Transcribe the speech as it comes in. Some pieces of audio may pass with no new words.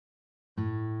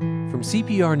From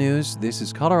CPR News, this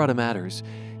is Colorado Matters.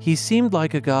 He seemed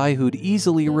like a guy who'd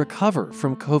easily recover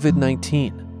from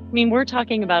COVID-19. I mean, we're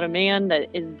talking about a man that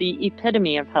is the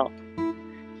epitome of health.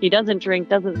 He doesn't drink,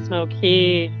 doesn't smoke.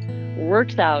 He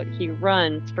works out. He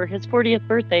runs. For his 40th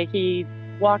birthday, he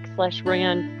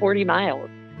walked/ran 40 miles.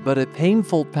 But a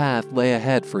painful path lay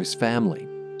ahead for his family.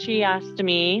 She asked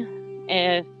me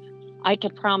if I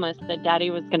could promise that Daddy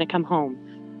was going to come home.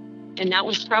 And that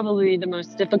was probably the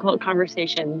most difficult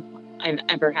conversation I've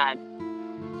ever had.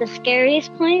 The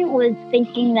scariest point was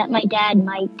thinking that my dad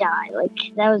might die.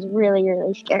 That was really,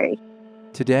 really scary.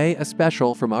 Today, a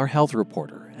special from our health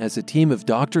reporter as a team of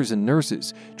doctors and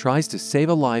nurses tries to save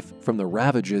a life from the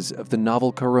ravages of the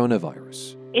novel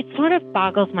coronavirus. It sort of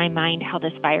boggles my mind how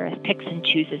this virus picks and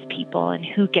chooses people and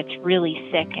who gets really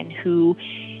sick and who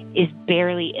is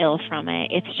barely ill from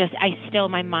it. It's just,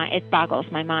 it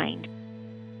boggles my mind.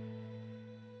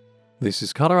 This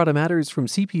is Colorado Matters from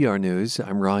CPR News.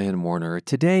 I'm Ryan Warner.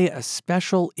 Today, a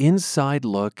special inside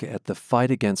look at the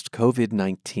fight against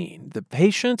COVID-19. The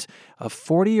patient, a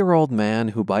 40-year-old man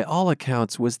who by all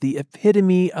accounts was the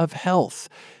epitome of health.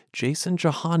 Jason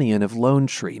Jahanian of Lone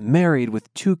Tree, married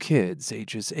with 2 kids,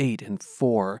 ages 8 and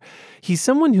 4. He's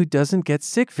someone who doesn't get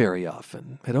sick very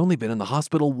often, had only been in the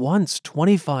hospital once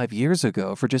 25 years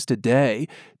ago for just a day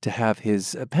to have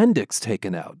his appendix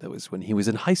taken out. That was when he was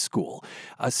in high school.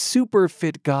 A super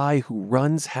fit guy who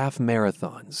runs half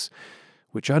marathons,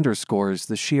 which underscores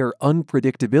the sheer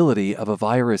unpredictability of a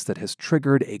virus that has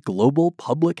triggered a global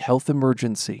public health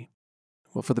emergency.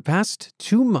 Well, for the past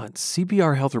 2 months,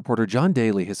 CPR health reporter John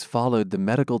Daly has followed the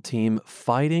medical team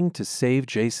fighting to save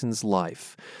Jason's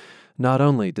life. Not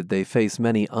only did they face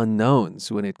many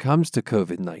unknowns when it comes to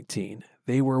COVID-19,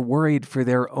 they were worried for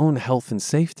their own health and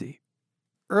safety.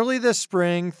 Early this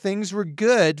spring, things were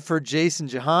good for Jason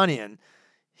Jahanian.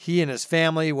 He and his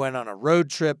family went on a road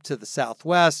trip to the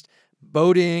Southwest,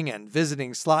 boating and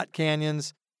visiting slot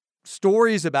canyons.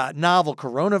 Stories about novel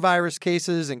coronavirus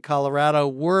cases in Colorado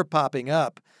were popping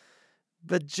up,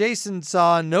 but Jason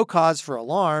saw no cause for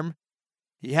alarm.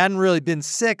 He hadn't really been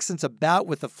sick since a bout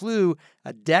with the flu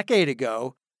a decade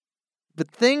ago,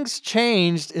 but things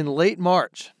changed in late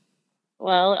March.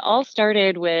 Well, it all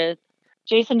started with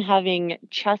Jason having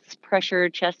chest pressure,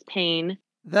 chest pain.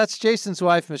 That's Jason's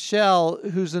wife, Michelle,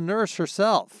 who's a nurse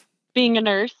herself. Being a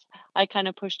nurse, I kind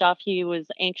of pushed off. He was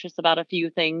anxious about a few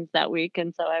things that week.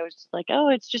 And so I was just like, oh,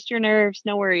 it's just your nerves.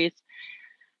 No worries.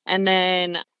 And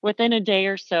then within a day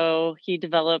or so, he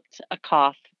developed a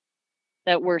cough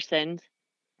that worsened.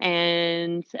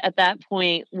 And at that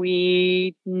point,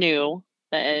 we knew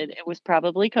that it was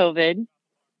probably COVID.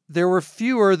 There were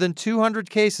fewer than 200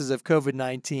 cases of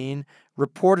COVID-19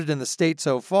 reported in the state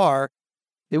so far.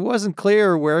 It wasn't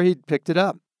clear where he'd picked it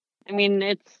up. I mean,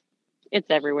 it's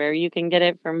everywhere. You can get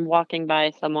it from walking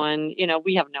by someone.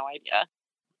 We have no idea.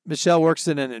 Michelle works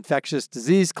in an infectious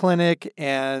disease clinic,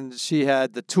 and she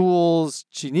had the tools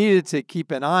she needed to keep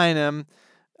an eye on him,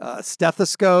 a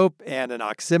stethoscope and an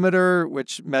oximeter,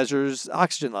 which measures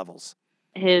oxygen levels.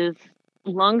 His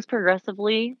lungs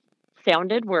progressively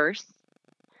sounded worse.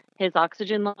 His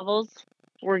oxygen levels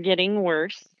were getting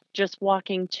worse. Just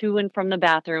walking to and from the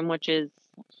bathroom, which is,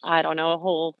 a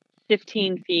whole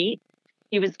 15 feet.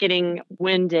 He was getting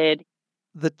winded.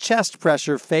 The chest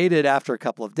pressure faded after a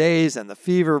couple of days and the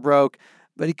fever broke,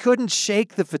 but he couldn't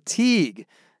shake the fatigue.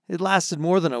 It lasted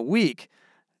more than a week.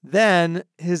 Then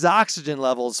his oxygen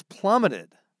levels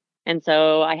plummeted. And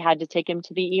so I had to take him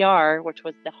to the ER, which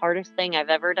was the hardest thing I've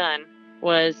ever done,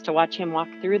 was to watch him walk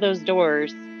through those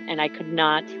doors, and I could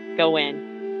not go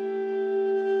in.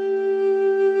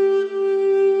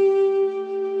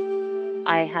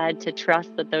 I had to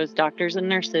trust that those doctors and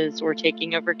nurses were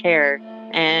taking over care,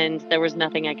 and there was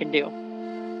nothing I could do.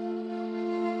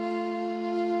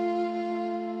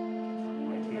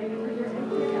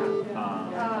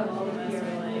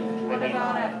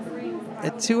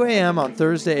 At 2 a.m. on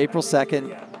Thursday, April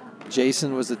 2nd,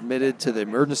 Jason was admitted to the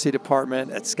emergency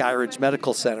department at Skyridge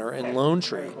Medical Center in Lone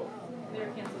Tree.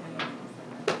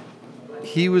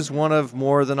 He was one of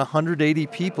more than 180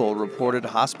 people reported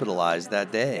hospitalized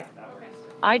that day.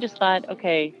 I just thought,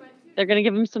 okay, they're going to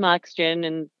give him some oxygen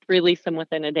and release him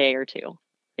within a day or two,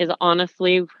 is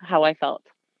honestly how I felt.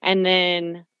 And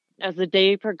then as the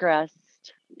day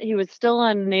progressed, he was still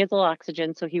on nasal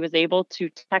oxygen, so he was able to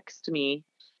text me.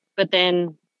 But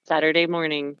then Saturday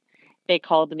morning, they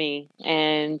called me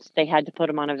and they had to put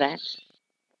him on a vent.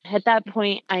 At that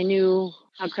point, I knew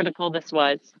how critical this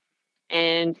was.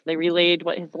 And they relayed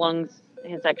what his lungs,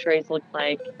 his x-rays looked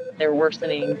like. They're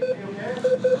worsening.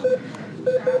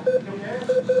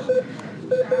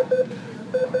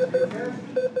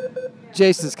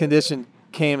 Jason's condition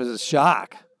came as a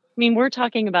shock. I mean, we're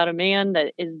talking about a man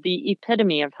that is the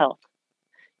epitome of health.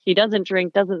 He doesn't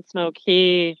drink, doesn't smoke.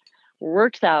 He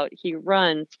works out. He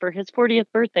runs. For his 40th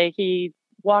birthday, he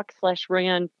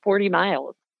walked/ran 40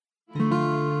 miles.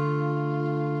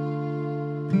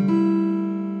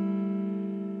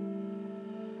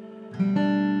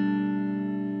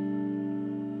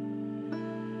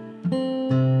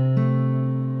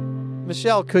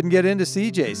 Michelle couldn't get in to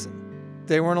see Jason.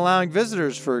 They weren't allowing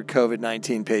visitors for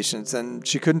COVID-19 patients, and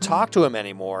she couldn't talk to him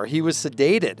anymore. He was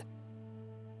sedated.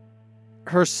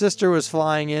 Her sister was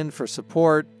flying in for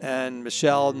support, and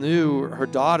Michelle knew her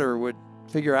daughter would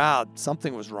figure out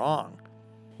something was wrong.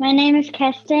 My name is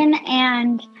Keston,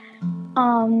 and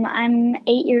I'm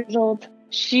 8 years old.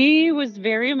 She was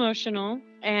very emotional,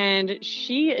 and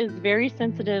she is very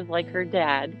sensitive like her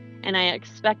dad. And I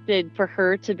expected for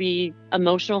her to be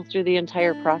emotional through the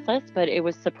entire process, but it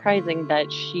was surprising that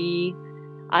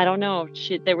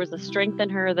there was a strength in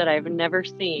her that I've never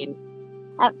seen.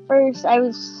 At first, I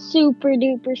was super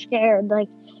duper scared. Like,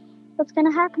 what's going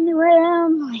to happen to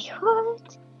him? Like,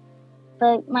 what?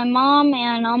 But my mom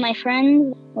and all my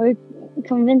friends were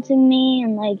convincing me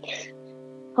and, like,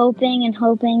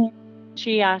 hoping.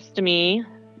 She asked me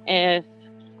if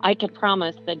I could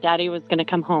promise that Daddy was going to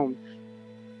come home.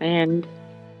 And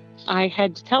I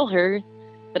had to tell her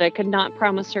that I could not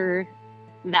promise her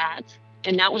that.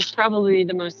 And that was probably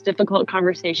the most difficult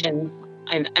conversation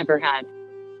I've ever had.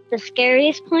 The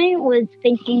scariest point was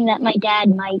thinking that my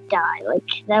dad might die. Like,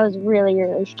 that was really,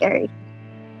 really scary.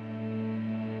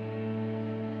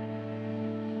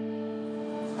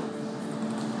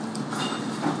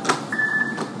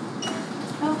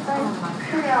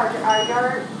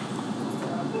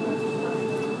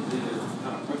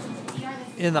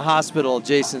 In the hospital,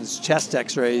 Jason's chest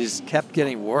x-rays kept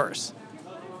getting worse.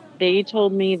 They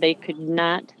told me they could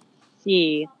not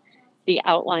see the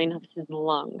outline of his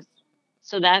lungs.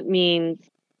 So that means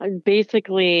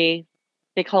basically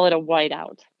they call it a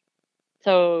whiteout.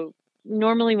 So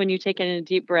normally when you take in a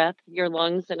deep breath, your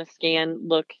lungs in a scan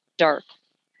look dark.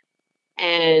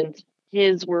 And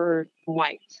his were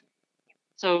white.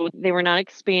 So they were not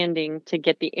expanding to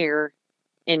get the air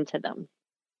into them.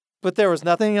 But there was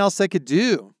nothing else they could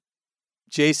do.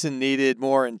 Jason needed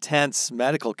more intense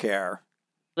medical care.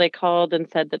 They called and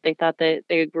said that they thought that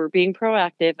they were being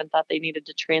proactive and thought they needed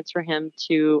to transfer him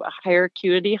to a higher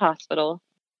acuity hospital.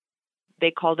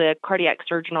 They called a cardiac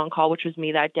surgeon on call, which was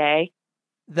me that day.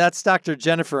 That's Dr.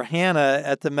 Jennifer Hanna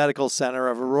at the Medical Center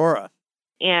of Aurora.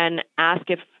 And asked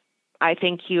if I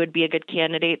think he would be a good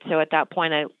candidate. So at that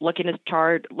point, I look at his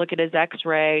chart, look at his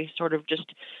x-ray, sort of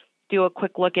just do a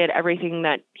quick look at everything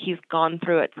that he's gone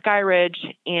through at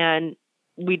Skyridge, and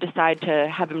we decide to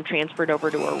have him transferred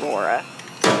over to Aurora.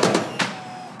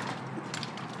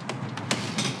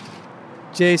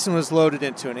 Jason was loaded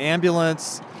into an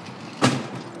ambulance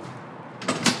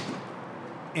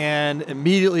and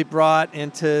immediately brought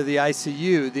into the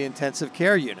ICU, the intensive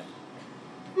care unit.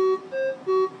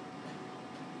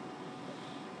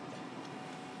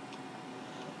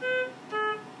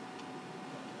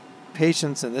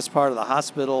 Patients in this part of the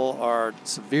hospital are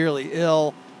severely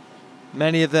ill,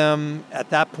 many of them at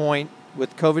that point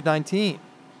with COVID-19.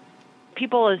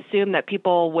 People assume that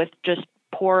people with just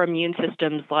poor immune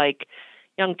systems like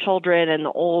young children and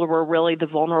the old were really the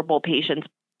vulnerable patients.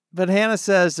 But Hannah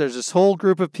says there's this whole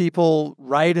group of people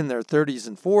right in their 30s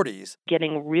and 40s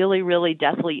getting really, really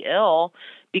deathly ill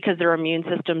because their immune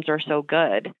systems are so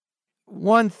good.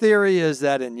 One theory is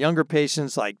that in younger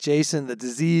patients like Jason, the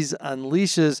disease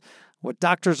unleashes what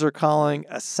doctors are calling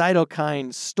a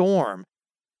cytokine storm.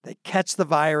 They catch the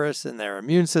virus and their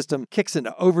immune system kicks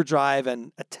into overdrive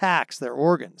and attacks their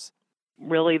organs.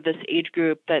 Really, this age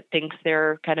group that thinks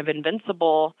they're kind of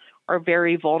invincible are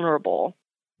very vulnerable.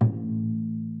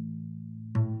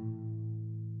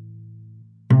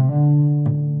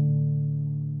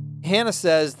 Hannah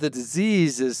says the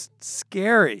disease is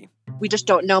scary. We just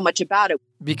don't know much about it.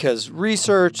 Because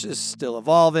research is still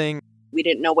evolving. We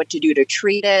didn't know what to do to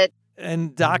treat it.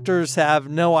 And doctors have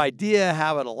no idea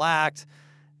how it'll act.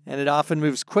 And it often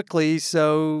moves quickly,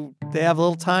 so they have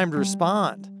little time to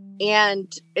respond.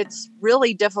 And it's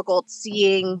really difficult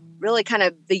seeing really kind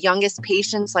of the youngest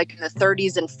patients, like in the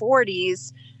 30s and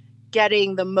 40s,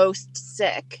 getting the most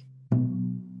sick.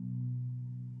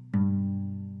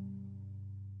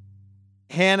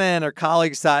 Hannah and her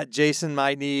colleagues thought Jason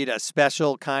might need a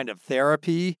special kind of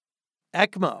therapy,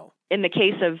 ECMO. In the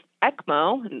case of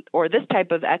ECMO, or this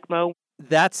type of ECMO,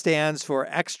 that stands for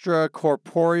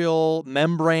extracorporeal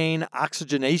membrane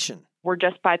oxygenation. We're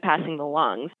just bypassing the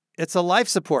lungs. It's a life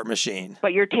support machine.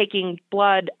 But you're taking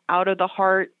blood out of the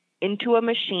heart into a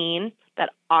machine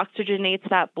that oxygenates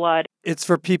that blood. It's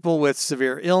for people with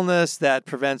severe illness that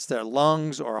prevents their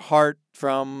lungs or heart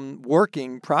from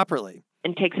working properly.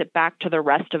 And takes it back to the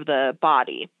rest of the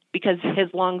body because his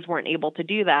lungs weren't able to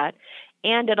do that.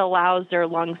 And it allows their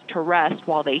lungs to rest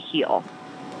while they heal.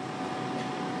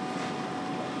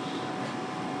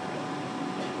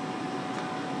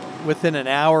 Within an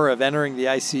hour of entering the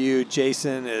ICU,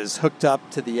 Jason is hooked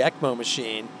up to the ECMO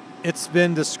machine. It's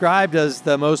been described as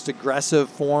the most aggressive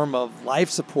form of life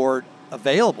support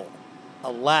available.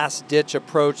 A last-ditch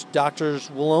approach doctors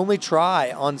will only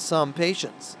try on some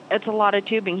patients. It's a lot of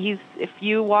tubing. If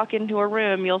you walk into a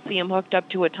room, you'll see him hooked up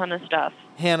to a ton of stuff.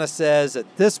 Hannah says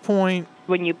at this point,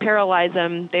 when you paralyze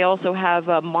them, they also have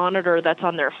a monitor that's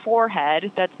on their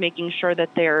forehead that's making sure that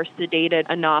they're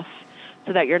sedated enough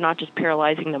so that you're not just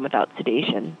paralyzing them without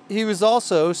sedation. He was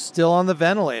also still on the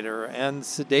ventilator and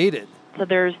sedated. So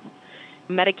there's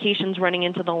medications running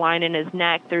into the line in his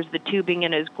neck. There's the tubing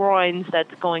in his groins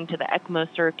that's going to the ECMO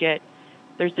circuit.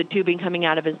 There's the tubing coming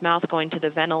out of his mouth going to the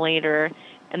ventilator.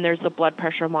 And there's the blood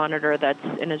pressure monitor that's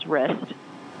in his wrist.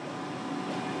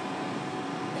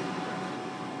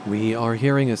 We are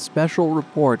hearing a special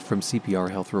report from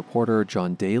CPR Health reporter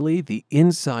John Daly, the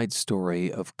inside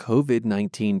story of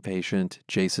COVID-19 patient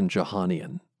Jason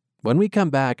Jahanian. When we come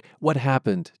back, what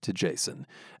happened to Jason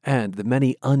and the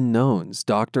many unknowns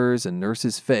doctors and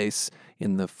nurses face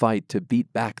in the fight to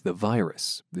beat back the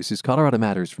virus. This is Colorado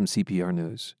Matters from CPR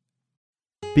News.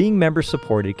 Being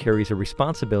member-supported carries a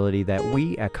responsibility that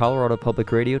we at Colorado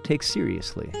Public Radio take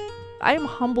seriously. I am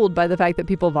humbled by the fact that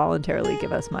people voluntarily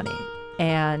give us money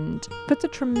and puts a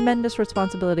tremendous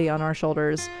responsibility on our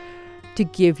shoulders to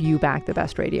give you back the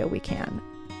best radio we can.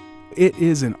 It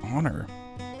is an honor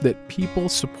that people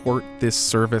support this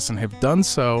service and have done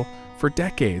so for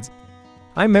decades.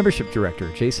 I'm Membership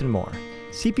Director Jason Moore.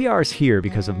 CPR is here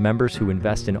because of members who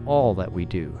invest in all that we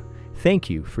do.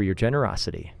 Thank you for your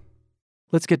generosity.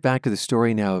 Let's get back to the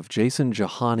story now of Jason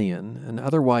Jahanian, an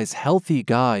otherwise healthy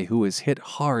guy who was hit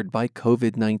hard by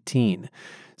COVID-19.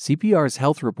 CPR's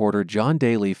health reporter John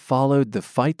Daly followed the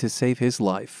fight to save his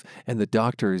life and the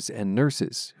doctors and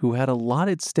nurses who had a lot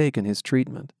at stake in his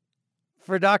treatment.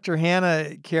 For Dr.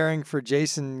 Hannah, caring for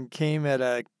Jason came at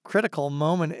a critical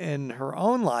moment in her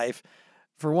own life.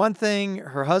 For one thing,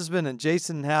 her husband and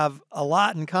Jason have a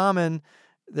lot in common.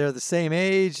 They're the same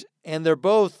age, and they're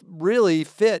both really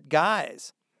fit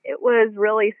guys. It was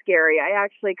really scary. I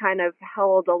actually kind of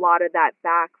held a lot of that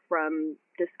back from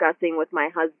discussing with my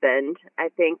husband. I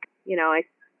think, I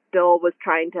still was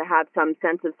trying to have some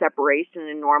sense of separation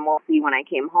and normalcy when I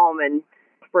came home. And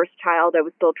first child, I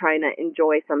was still trying to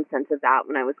enjoy some sense of that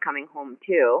when I was coming home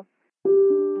too.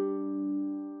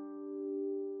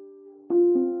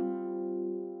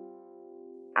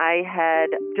 I had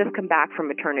just come back from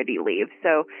maternity leave.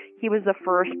 So he was the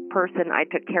first person I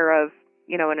took care of,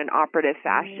 in an operative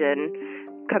fashion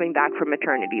coming back from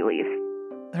maternity leave.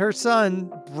 Her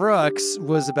son, Brooks,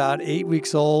 was about 8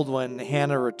 weeks old when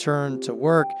Hannah returned to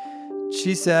work.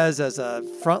 She says as a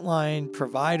frontline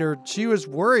provider, she was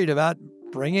worried about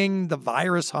bringing the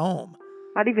virus home.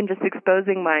 Not even just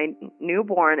exposing my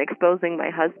newborn, exposing my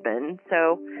husband.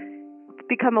 So it's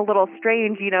become a little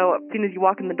strange, as soon as you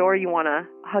walk in the door, you want to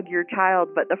hug your child,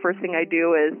 but the first thing I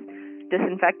do is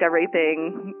disinfect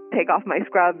everything, take off my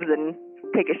scrubs, and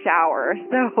take a shower.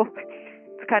 So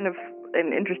it's kind of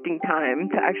an interesting time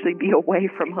to actually be away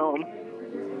from home.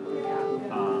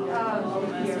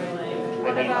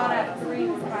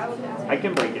 I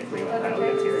can break it for you when Kyle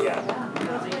gets here, yeah.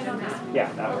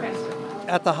 Yeah, that works.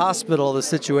 At the hospital, the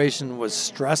situation was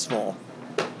stressful.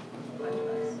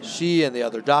 She and the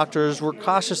other doctors were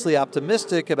cautiously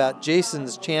optimistic about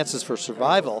Jason's chances for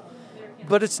survival,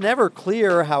 but it's never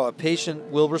clear how a patient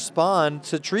will respond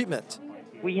to treatment.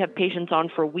 We have patients on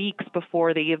for weeks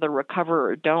before they either recover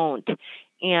or don't,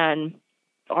 and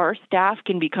our staff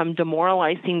can become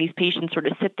demoralized seeing these patients sort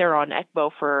of sit there on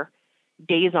ECMO for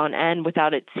days on end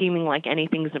without it seeming like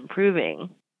anything's improving.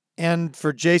 And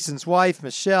for Jason's wife,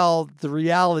 Michelle, the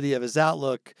reality of his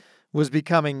outlook was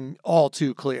becoming all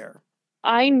too clear.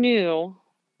 I knew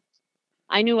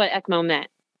what ECMO meant.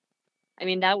 I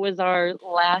mean, that was our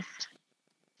last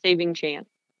saving chance.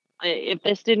 If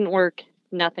this didn't work,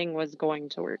 nothing was going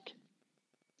to work.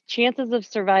 Chances of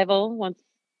survival once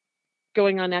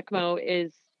going on ECMO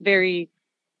is very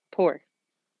poor.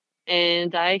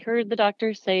 And I heard the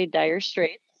doctor say dire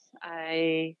straits.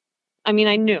 I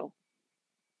knew.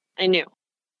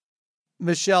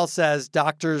 Michelle says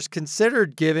doctors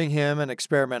considered giving him an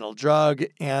experimental drug,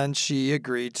 and she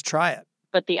agreed to try it.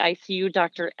 But the ICU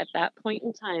doctor at that point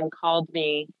in time called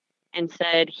me and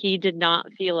said he did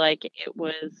not feel like it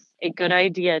was a good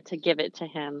idea to give it to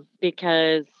him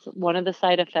because one of the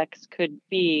side effects could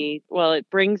be, well, it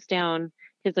brings down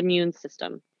his immune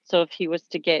system. So if he was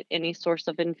to get any source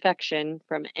of infection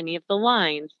from any of the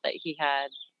lines that he had,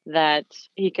 that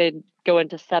he could go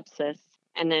into sepsis.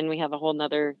 And then we have a whole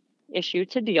nother issue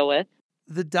to deal with.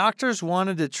 The doctors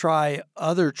wanted to try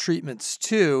other treatments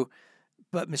too,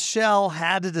 but Michelle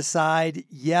had to decide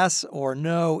yes or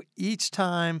no each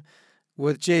time,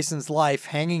 with Jason's life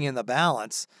hanging in the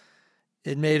balance.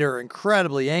 It made her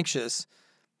incredibly anxious.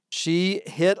 She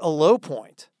hit a low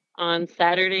point. On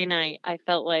Saturday night, I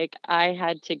felt like I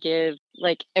had to give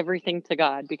like everything to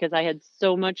God because I had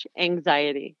so much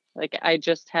anxiety. Like I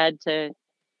just had to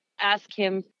ask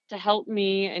him to help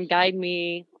me and guide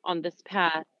me on this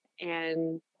path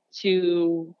and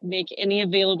to make any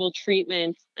available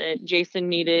treatments that Jason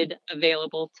needed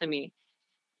available to me.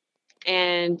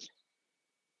 And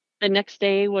the next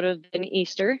day would have been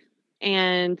Easter.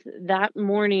 And that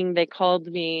morning they called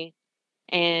me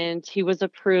and he was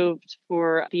approved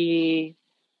for the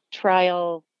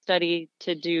trial study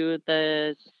to do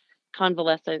the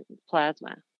convalescent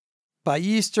plasma. By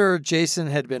Easter, Jason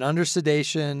had been under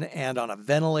sedation and on a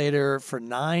ventilator for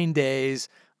 9 days,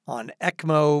 on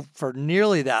ECMO for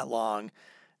nearly that long.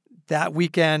 That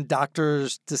weekend,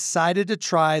 doctors decided to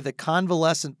try the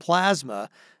convalescent plasma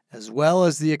as well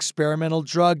as the experimental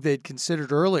drug they'd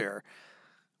considered earlier.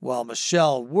 While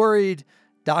Michelle worried,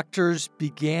 doctors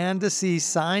began to see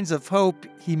signs of hope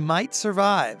he might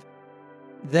survive.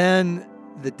 Then,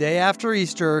 the day after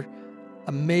Easter,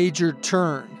 a major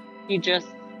turn. He just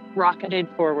rocketed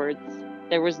forwards.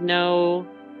 There was no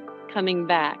coming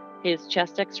back. His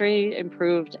chest x-ray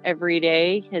improved every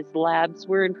day. His labs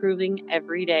were improving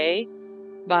every day.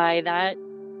 By that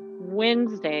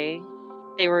Wednesday,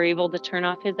 they were able to turn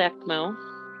off his ECMO.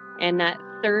 And that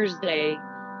Thursday,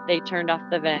 they turned off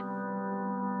the vent.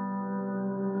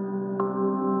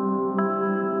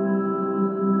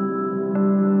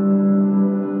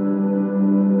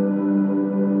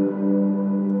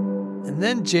 And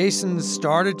then Jason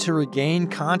started to regain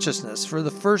consciousness for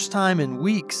the first time in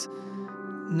weeks.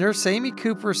 Nurse Amy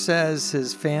Cooper says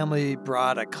his family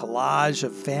brought a collage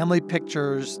of family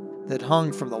pictures that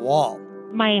hung from the wall.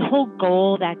 My whole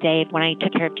goal that day when I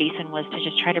took care of Jason was to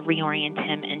just try to reorient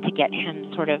him and to get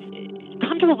him sort of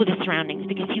comfortable with his surroundings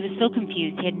because he was so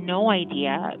confused. He had no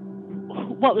idea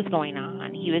what was going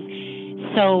on. He was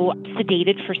so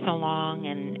sedated for so long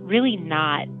and really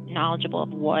not knowledgeable of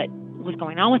what was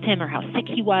going on with him or how sick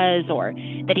he was or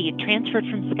that he had transferred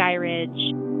from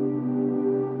Skyridge.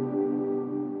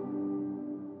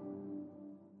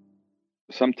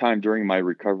 Sometime during my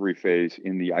recovery phase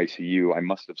in the ICU, I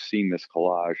must have seen this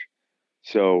collage.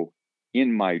 So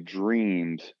in my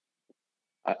dreams,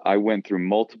 I went through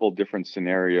multiple different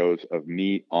scenarios of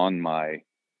me on my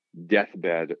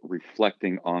deathbed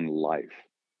reflecting on life.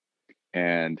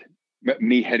 And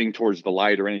me heading towards the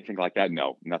light or anything like that,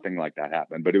 no, nothing like that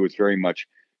happened. But it was very much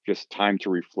just time to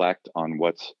reflect on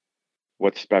what's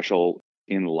special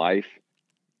in life.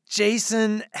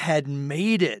 Jason had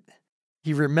made it.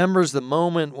 He remembers the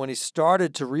moment when he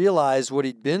started to realize what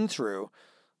he'd been through.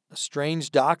 A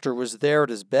strange doctor was there at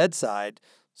his bedside,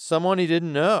 someone he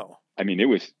didn't know. I mean, it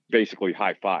was basically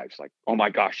high fives, like, oh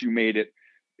my gosh, you made it.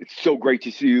 It's so great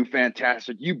to see you.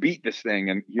 Fantastic. You beat this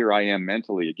thing. And here I am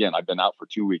mentally. Again, I've been out for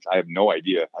 2 weeks. I have no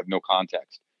idea. I have no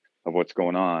context of what's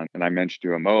going on. And I mentioned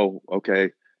to him, oh, okay,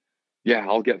 yeah,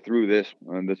 I'll get through this.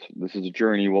 And this is a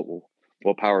journey.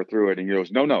 We'll power through it. And he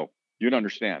goes, no, you don't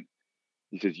understand.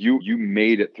 He says, you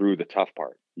made it through the tough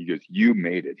part. He goes, you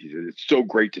made it. He says, it's so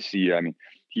great to see you. I mean,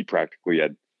 he practically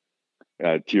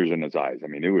had tears in his eyes. I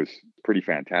mean, it was pretty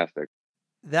fantastic.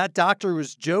 That doctor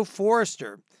was Joe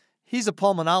Forrester. He's a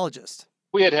pulmonologist.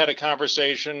 We had a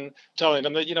conversation telling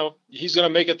him that, he's going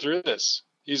to make it through this.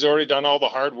 He's already done all the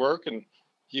hard work and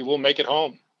he will make it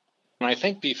home. And I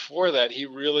think before that, he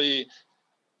really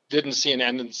didn't see an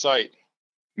end in sight.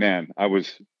 Man, I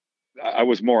was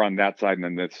more on that side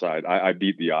than this side. I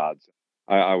beat the odds.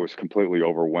 I was completely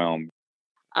overwhelmed.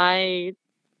 I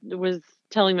was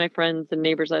telling my friends and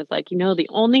neighbors, I was like, the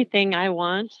only thing I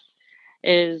want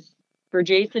is for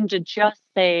Jason to just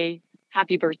say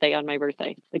happy birthday on my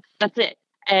birthday. Like, that's it.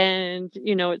 And,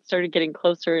 it started getting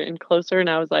closer and closer. And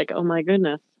I was like, oh my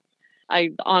goodness. I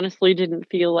honestly didn't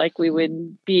feel like we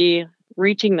would be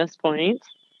reaching this point.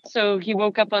 So he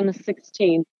woke up on the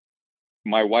 16th.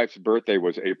 My wife's birthday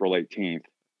was April 18th.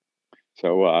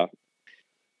 So,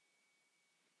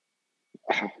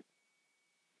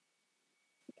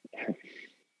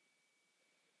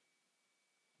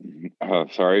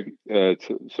 sorry.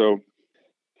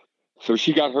 So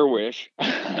she got her wish.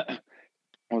 I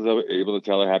was able to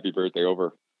tell her happy birthday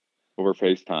over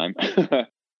FaceTime.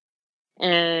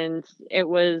 And it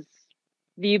was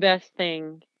the best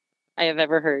thing I have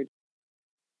ever heard.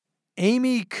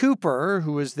 Amy Cooper,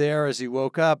 who was there as he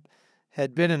woke up,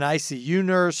 had been an ICU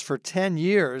nurse for 10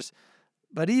 years,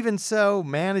 but even so,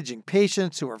 managing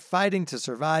patients who are fighting to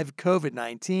survive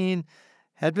COVID-19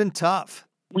 had been tough.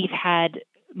 We've had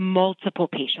multiple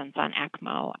patients on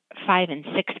ECMO, 5 and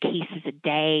 6 cases a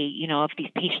day, of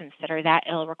these patients that are that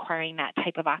ill requiring that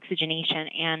type of oxygenation.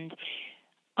 And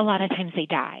a lot of times they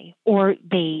die, or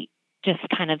they just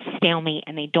kind of stalemate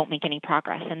and they don't make any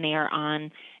progress, and they are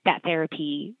on that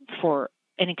therapy for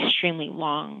an extremely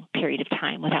long period of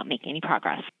time without making any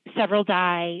progress. Several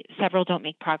die, several don't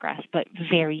make progress, but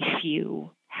very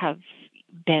few have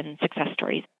been success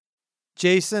stories.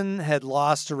 Jason had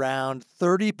lost around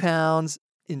 30 pounds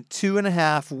in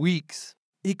 2.5 weeks.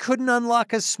 He couldn't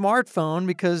unlock his smartphone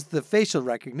because the facial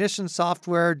recognition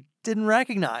software didn't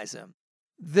recognize him.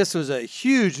 This was a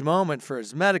huge moment for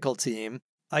his medical team.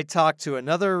 I talked to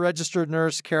another registered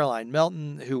nurse, Caroline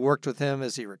Melton, who worked with him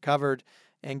as he recovered,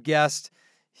 and guessed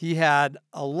he had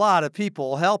a lot of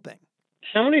people helping.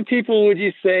 How many people would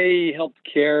you say helped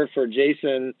care for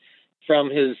Jason from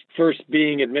his first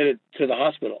being admitted to the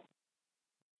hospital?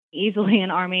 Easily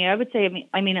an army. I would say,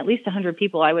 at least 100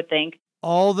 people, I would think.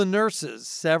 All the nurses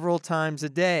several times a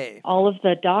day. All of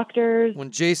the doctors. When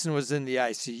Jason was in the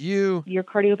ICU. Your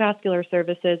cardiovascular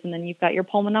services, and then you've got your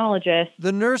pulmonologist.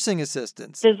 The nursing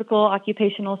assistants. Physical,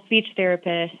 occupational speech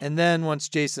therapists. And then once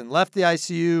Jason left the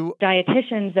ICU.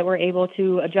 Dietitians that were able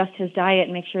to adjust his diet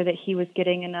and make sure that he was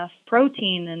getting enough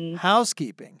protein. And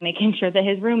housekeeping. Making sure that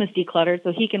his room is decluttered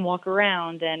so he can walk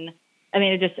around. And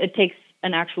it takes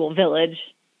an actual village.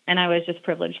 And I was just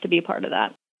privileged to be a part of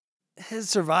that. His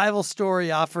survival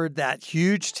story offered that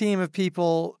huge team of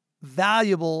people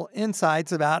valuable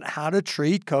insights about how to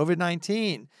treat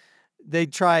COVID-19. They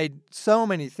tried so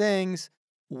many things.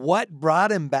 What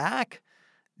brought him back?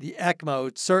 The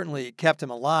ECMO certainly kept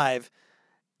him alive.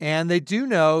 And they do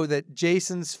know that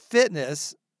Jason's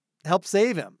fitness helped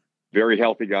save him. Very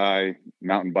healthy guy,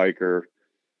 mountain biker,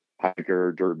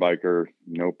 hiker, dirt biker,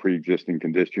 no pre-existing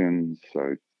conditions.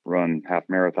 Run half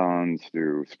marathons,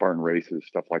 do Spartan races,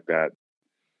 stuff like that.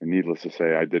 And needless to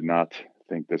say, I did not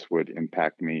think this would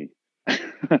impact me,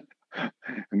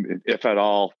 if at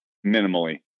all,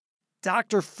 minimally.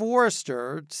 Dr.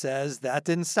 Forrester says that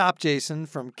didn't stop Jason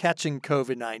from catching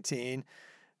COVID-19,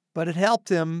 but it helped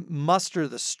him muster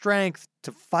the strength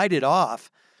to fight it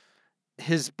off.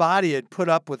 His body had put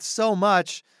up with so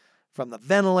much, from the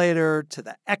ventilator to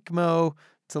the ECMO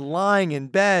to lying in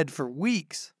bed for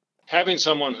weeks. Having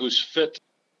someone who's fit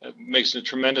makes a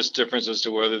tremendous difference as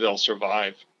to whether they'll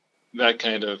survive that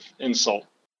kind of insult.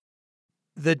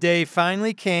 The day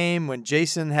finally came when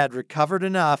Jason had recovered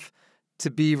enough to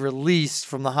be released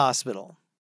from the hospital.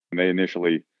 They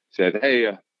initially said, hey,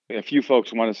 a few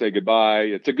folks want to say goodbye.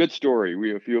 It's a good story.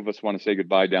 A few of us want to say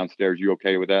goodbye downstairs. You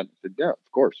okay with that? I said, yeah,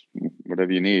 of course.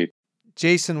 Whatever you need.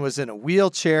 Jason was in a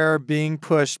wheelchair being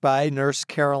pushed by Nurse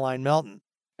Caroline Melton.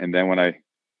 And then when I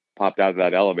popped out of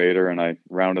that elevator and I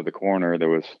rounded the corner, there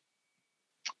was,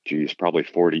 probably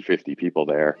 40, 50 people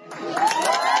there.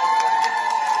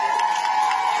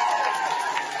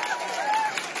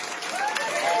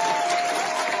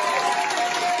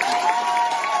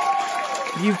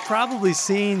 You've probably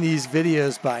seen these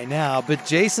videos by now, but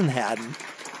Jason hadn't.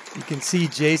 You can see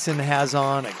Jason has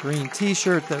on a green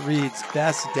t-shirt that reads,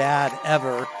 "Best Dad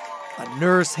Ever." A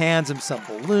nurse hands him some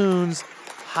balloons.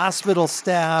 Hospital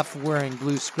staff wearing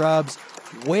blue scrubs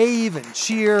wave and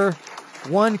cheer.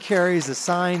 One carries a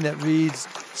sign that reads,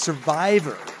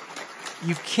 "Survivor."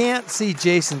 You can't see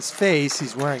Jason's face,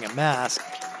 he's wearing a mask,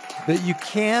 but you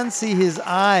can see his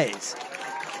eyes.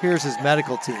 Here's his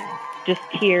medical team. Just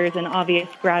tears and obvious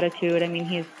gratitude.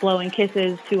 He's blowing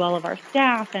kisses to all of our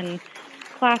staff and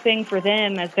clapping for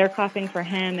them as they're clapping for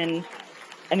him. And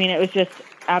it was just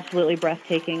absolutely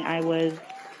breathtaking. I was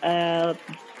a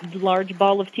large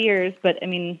ball of tears, but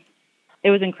it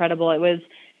was incredible. It was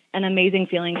an amazing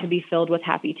feeling to be filled with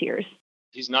happy tears.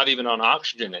 He's not even on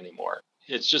oxygen anymore.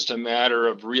 It's just a matter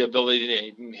of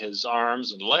rehabilitating his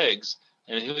arms and legs,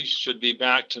 and he should be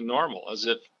back to normal, as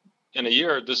if in a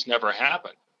year this never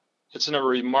happened. It's a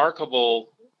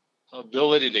remarkable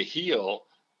ability to heal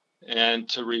and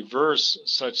to reverse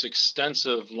such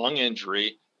extensive lung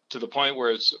injury to the point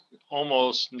where it's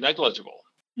almost negligible.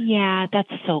 Yeah,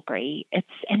 that's so great.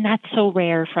 And that's so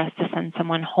rare for us to send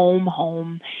someone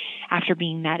home after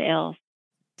being that ill.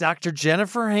 Dr.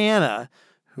 Jennifer Hanna,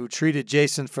 who treated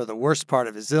Jason for the worst part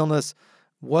of his illness,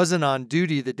 wasn't on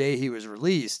duty the day he was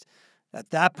released,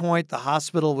 At that point, the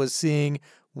hospital was seeing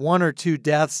 1 or 2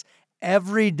 deaths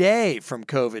every day from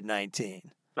COVID-19.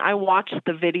 I watched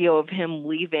the video of him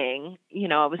leaving.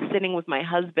 I was sitting with my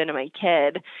husband and my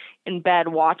kid in bed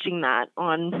watching that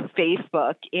on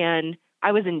Facebook, and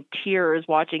I was in tears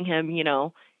watching him,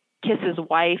 kiss his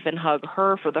wife and hug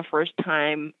her for the first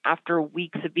time after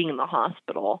weeks of being in the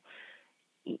hospital.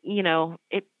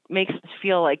 It makes us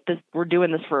feel like we're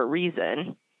doing this for a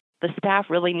reason. The staff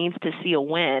really needs to see a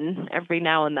win every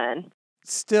now and then.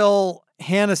 Still,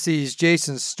 Hannah sees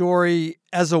Jason's story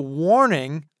as a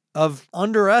warning of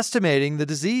underestimating the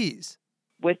disease.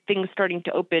 With things starting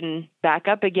to open back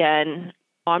up again,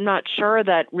 I'm not sure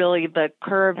that really the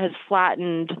curve has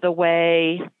flattened the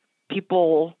way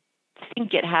people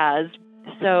think it has.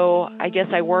 So I guess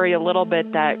I worry a little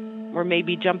bit that we're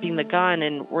maybe jumping the gun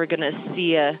and we're going to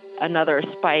see another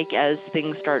spike as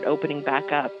things start opening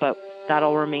back up, but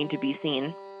that'll remain to be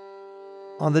seen.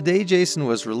 On the day Jason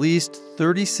was released,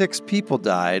 36 people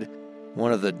died,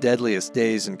 one of the deadliest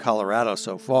days in Colorado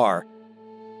so far.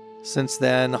 Since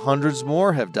then, hundreds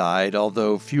more have died,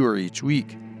 although fewer each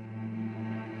week.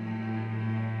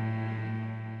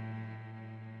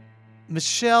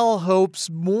 Michelle hopes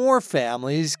more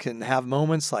families can have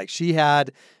moments like she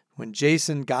had when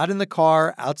Jason got in the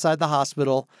car outside the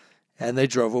hospital and they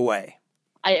drove away.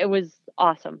 It was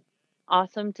awesome.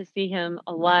 Awesome to see him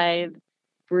alive,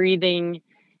 breathing,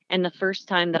 and the first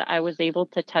time that I was able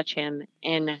to touch him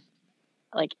in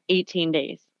like 18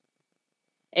 days.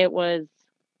 It was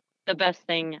the best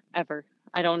thing ever.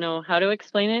 I don't know how to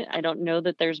explain it. I don't know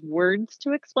that there's words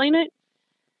to explain it,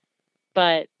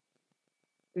 but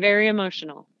very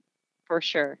emotional for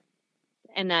sure.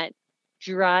 And that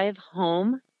drive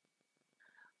home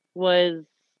was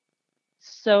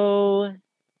so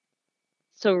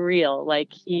real.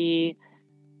 Like he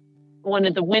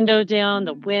wanted the window down,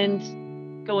 the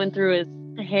wind going through his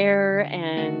hair,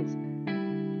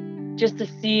 and just to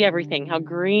see everything, how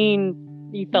green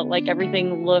he felt like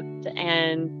everything looked,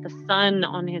 and the sun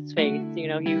on his face. He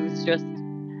was just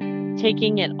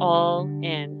taking it all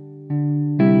in.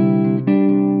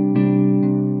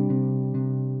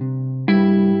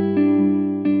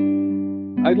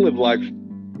 I live life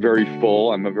very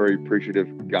full. I'm a very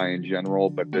appreciative guy in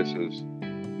general, but this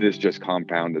just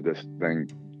compounded this thing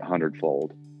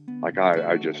 100-fold. Like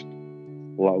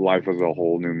life is a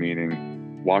whole new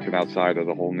meaning. Walking outside is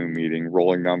a whole new meaning.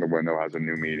 Rolling down the window has a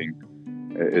new meaning.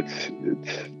 It's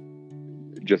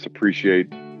just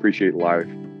appreciate life,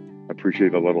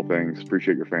 appreciate the little things,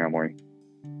 appreciate your family.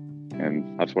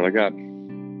 And that's what I got.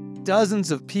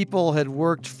 Dozens of people had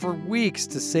worked for weeks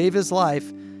to save his life,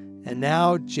 and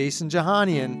now Jason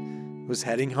Jahanian was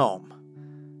heading home.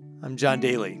 I'm John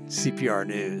Daly, CPR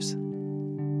News.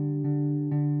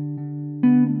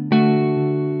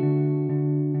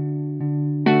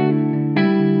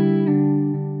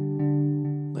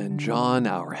 And John,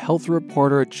 our health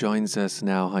reporter, joins us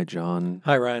now. Hi, John.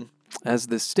 Hi, Ryan. As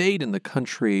the state and the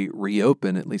country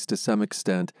reopen, at least to some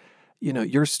extent,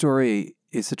 your story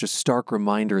is such a stark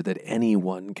reminder that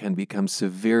anyone can become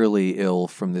severely ill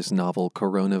from this novel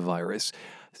coronavirus.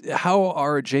 How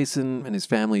are Jason and his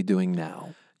family doing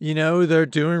now? They're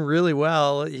doing really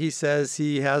well. He says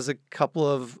he has a couple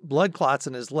of blood clots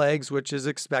in his legs, which is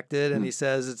expected, and he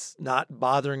says it's not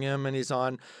bothering him, and he's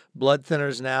on blood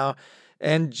thinners now.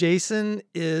 And Jason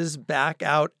is back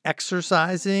out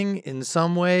exercising in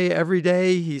some way every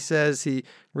day. He says he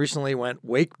recently went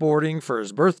wakeboarding for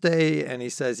his birthday, and he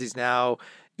says he's now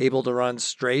able to run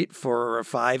straight for a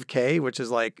 5K, which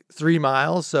is like 3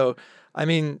 miles. So,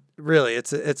 really,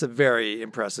 it's a very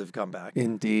impressive comeback.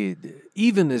 Indeed.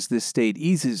 Even as the state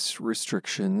eases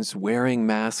restrictions, wearing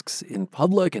masks in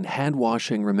public and hand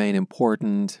washing remain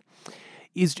important.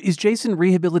 Is Jason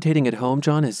rehabilitating at home,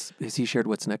 John? Has he shared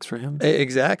what's next for him?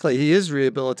 Exactly. He is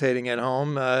rehabilitating at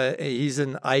home. He's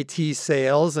in IT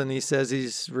sales, and he says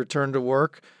he's returned to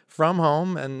work from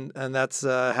home, and that's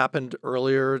happened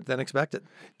earlier than expected.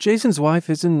 Jason's wife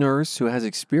is a nurse who has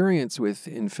experience with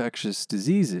infectious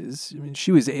diseases.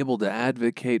 She was able to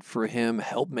advocate for him,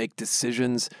 help make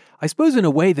decisions, I suppose in a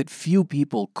way that few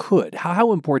people could.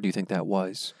 How important do you think that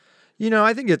was?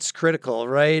 I think it's critical,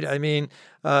 right?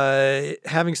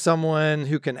 Having someone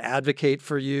who can advocate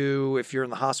for you if you're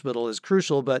in the hospital is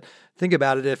crucial, but think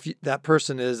about it, if that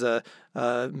person is a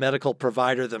medical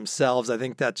provider themselves, I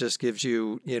think that just gives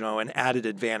you, an added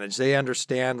advantage. They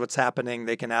understand what's happening.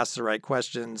 They can ask the right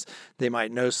questions. They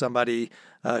might know somebody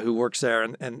who works there,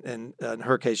 and in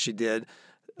her case, she did.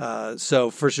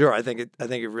 So for sure, I think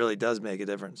it really does make a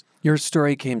difference. Your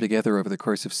story came together over the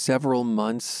course of several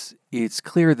months. It's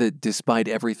clear that despite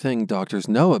everything doctors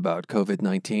know about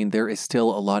COVID-19, there is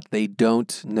still a lot they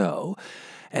don't know.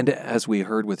 And as we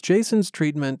heard with Jason's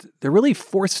treatment, they're really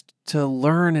forced to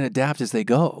learn and adapt as they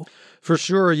go. For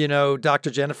sure, Dr.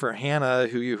 Jennifer Hanna,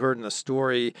 who you heard in the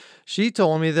story, she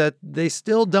told me that they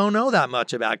still don't know that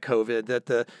much about COVID, that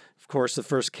of course, the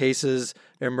first cases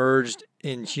emerged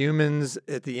in humans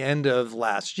at the end of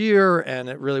last year, and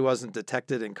it really wasn't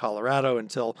detected in Colorado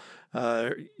until,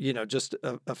 just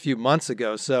a few months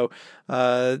ago. So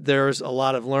there's a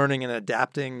lot of learning and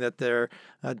adapting that they're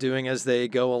doing as they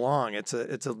go along. It's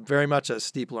a very much a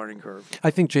steep learning curve. I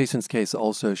think Jason's case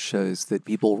also shows that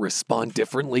people respond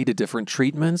differently to different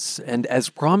treatments, and as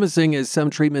promising as some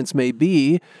treatments may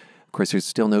be, of course, there's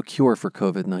still no cure for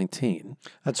COVID-19.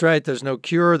 That's right. There's no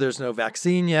cure. There's no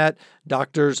vaccine yet.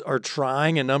 Doctors are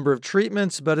trying a number of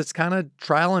treatments, but it's kind of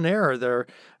trial and error. There are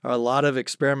a lot of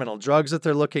experimental drugs that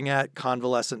they're looking at,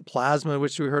 convalescent plasma,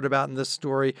 which we heard about in this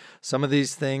story. Some of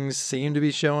these things seem to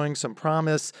be showing some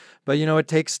promise, but it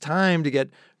takes time to get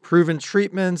proven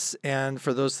treatments and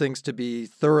for those things to be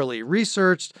thoroughly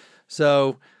researched.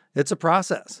 So it's a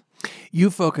process. You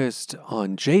focused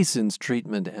on Jason's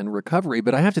treatment and recovery,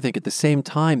 but I have to think at the same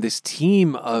time, this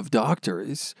team of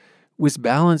doctors was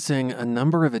balancing a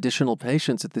number of additional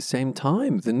patients at the same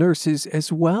time, the nurses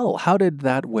as well. How did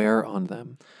that wear on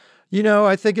them?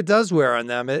 I think it does wear on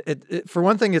them. For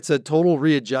one thing, it's a total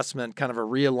readjustment, kind of a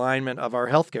realignment of our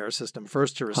healthcare system.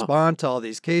 First, to respond to all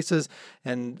these cases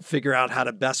and figure out how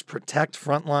to best protect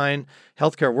frontline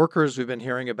healthcare workers. We've been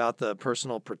hearing about the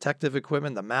personal protective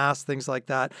equipment, the masks, things like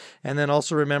that. And then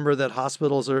also remember that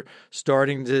hospitals are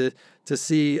starting to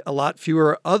see a lot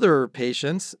fewer other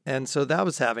patients. And so that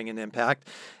was having an impact.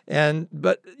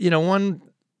 But one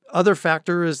other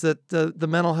factor is that the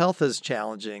mental health is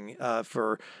challenging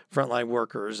for frontline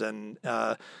workers, and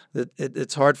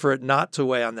it's hard for it not to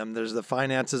weigh on them. There's the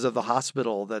finances of the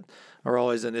hospital that are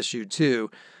always an issue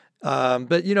too.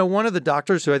 But one of the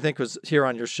doctors who I think was here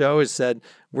on your show has said,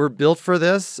 we're built for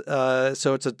this.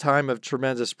 So it's a time of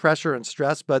tremendous pressure and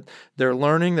stress, but they're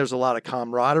learning. There's a lot of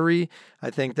camaraderie. I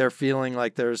think they're feeling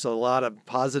like there's a lot of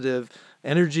positive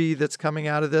energy that's coming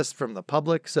out of this from the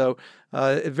public. So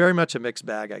very much a mixed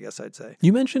bag, I guess I'd say.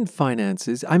 You mentioned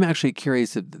finances. I'm actually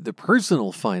curious of the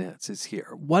personal finances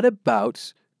here. What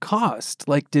about cost?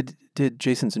 Like, did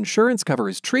Jason's insurance cover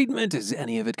his treatment? Is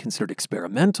any of it considered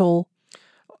experimental?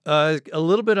 A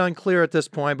little bit unclear at this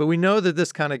point, but we know that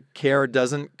this kind of care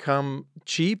doesn't come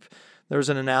cheap. There was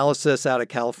an analysis out of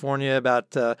California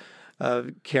about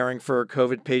caring for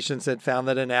COVID patients that found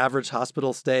that an average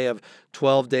hospital stay of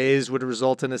 12 days would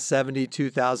result in a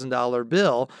 $72,000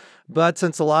 bill. But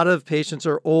since a lot of patients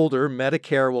are older,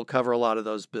 Medicare will cover a lot of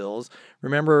those bills.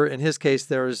 Remember, in his case,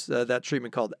 there's that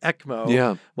treatment called ECMO.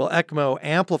 Yeah. Well, ECMO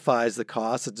amplifies the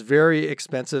cost. It's very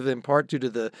expensive in part due to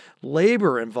the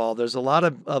labor involved. There's a lot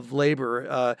of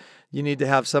labor. You need to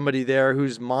have somebody there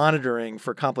who's monitoring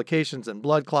for complications and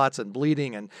blood clots and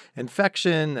bleeding and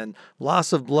infection and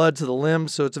loss of blood to the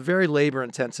limbs. So it's a very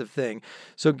labor-intensive thing.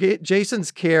 So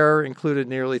Jason's care included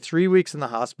nearly 3 weeks in the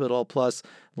hospital plus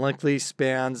lengthy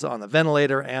spans on the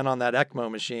ventilator and on that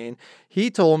ECMO machine. He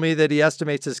told me that he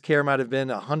estimates his care might have been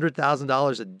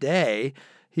 $100,000 a day.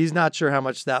 He's not sure how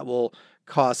much that will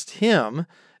cost him.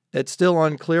 It's still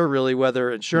unclear, really,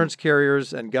 whether insurance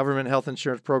carriers and government health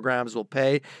insurance programs will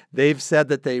pay. They've said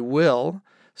that they will,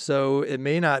 so it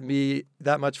may not be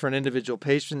that much for an individual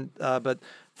patient, but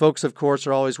folks, of course,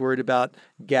 are always worried about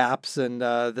gaps and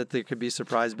that there could be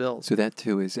surprise bills. So that,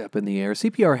 too, is up in the air.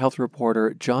 CPR health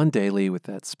reporter John Daly with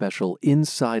that special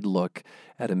inside look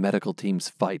at a medical team's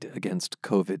fight against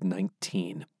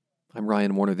COVID-19. I'm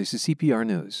Ryan Warner. This is CPR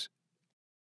News.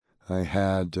 I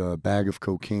had a bag of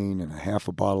cocaine and a half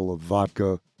a bottle of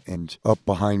vodka, and up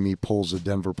behind me pulls a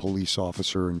Denver police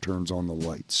officer and turns on the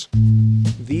lights.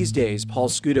 These days, Paul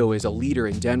Scudo is a leader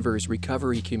in Denver's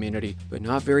recovery community, but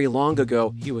not very long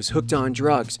ago, he was hooked on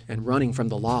drugs and running from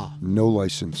the law. No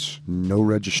license, no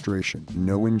registration,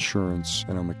 no insurance,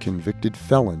 and I'm a convicted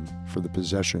felon for the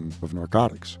possession of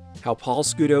narcotics. How Paul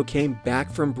Scudo came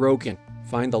back from broken.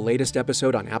 Find the latest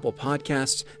episode on Apple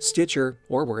Podcasts, Stitcher,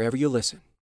 or wherever you listen.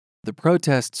 The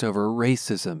protests over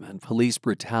racism and police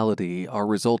brutality are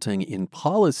resulting in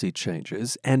policy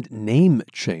changes and name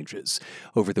changes.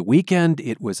 Over the weekend,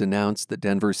 it was announced that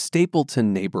Denver's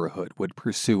Stapleton neighborhood would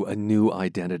pursue a new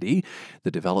identity.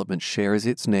 The development shares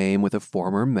its name with a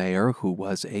former mayor who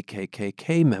was a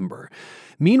KKK member.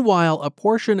 Meanwhile, a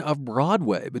portion of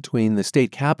Broadway between the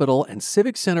state capitol and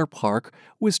Civic Center Park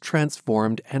was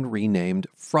transformed and renamed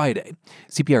Friday.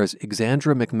 CPR's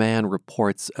Exandra McMahon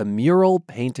reports a mural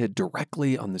painted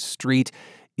directly on the street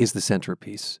is the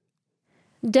centerpiece.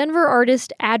 Denver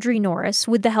artist Adri Norris,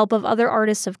 with the help of other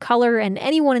artists of color and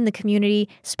anyone in the community,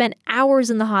 spent hours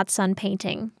in the hot sun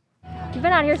painting. You've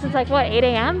been out here since 8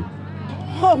 a.m.?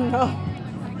 Oh, no.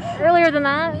 Earlier than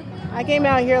that? I came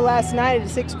out here last night at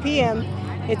 6 p.m.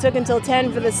 It took until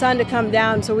 10 for the sun to come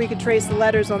down so we could trace the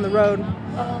letters on the road.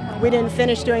 We didn't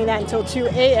finish doing that until 2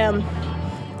 a.m.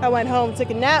 I went home, took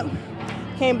a nap,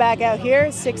 came back out here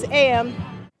at 6 a.m.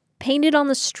 Painted on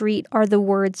the street are the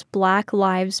words Black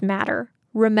Lives Matter.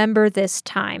 Remember this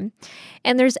time.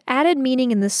 And there's added meaning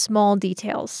in the small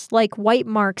details, like white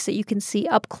marks that you can see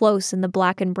up close in the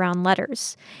black and brown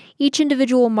letters. Each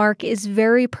individual mark is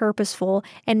very purposeful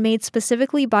and made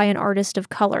specifically by an artist of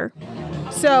color.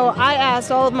 So I asked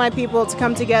all of my people to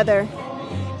come together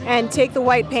and take the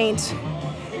white paint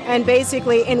and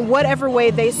basically, in whatever way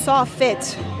they saw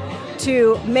fit,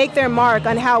 to make their mark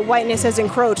on how whiteness has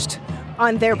encroached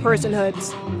on their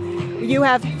personhoods. You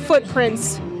have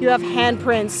footprints, you have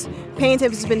handprints, paint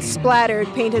has been splattered,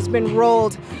 paint has been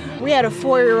rolled. We had a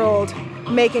 4-year-old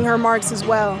making her marks as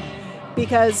well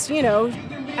because,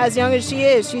 as young as she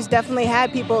is, she's definitely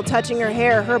had people touching her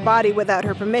hair, her body without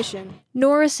her permission.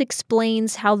 Norris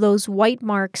explains how those white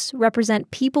marks represent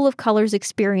people of color's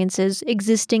experiences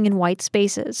existing in white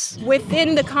spaces.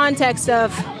 Within the context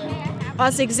of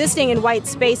us existing in white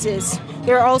spaces,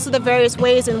 there are also the various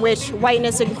ways in which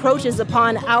whiteness encroaches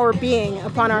upon our being,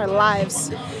 upon our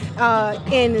lives,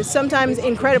 in sometimes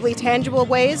incredibly tangible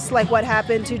ways, like what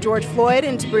happened to George Floyd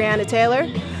and to Breonna Taylor,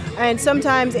 and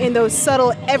sometimes in those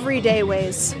subtle everyday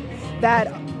ways that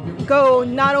go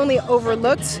not only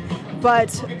overlooked,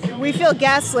 but we feel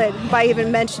gaslit by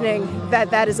even mentioning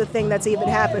that that is a thing that's even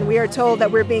happened. We are told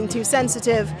that we're being too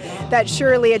sensitive, that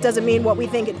surely it doesn't mean what we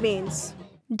think it means.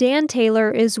 Dan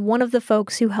Taylor is one of the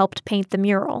folks who helped paint the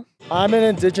mural. I'm an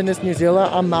indigenous New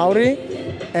Zealand. I'm Maori,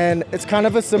 and it's kind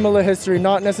of a similar history,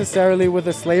 not necessarily with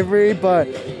the slavery, but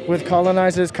with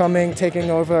colonizers coming, taking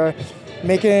over,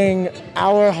 making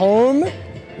our home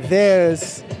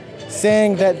theirs,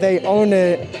 saying that they own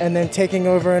it, and then taking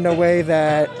over in a way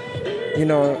that,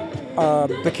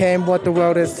 became what the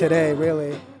world is today,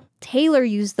 really. Taylor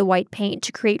used the white paint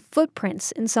to create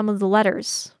footprints in some of the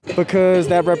letters. Because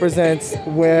that represents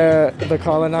where the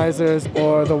colonizers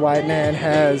or the white man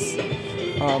has,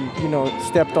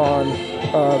 stepped on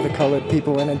the colored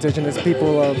people and indigenous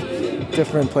people of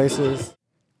different places.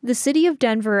 The city of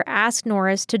Denver asked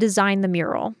Norris to design the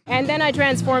mural. And then I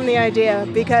transformed the idea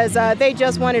because they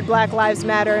just wanted Black Lives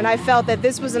Matter, and I felt that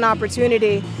this was an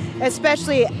opportunity,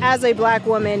 especially as a Black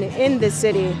woman in this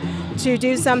city, to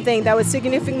do something that was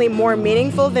significantly more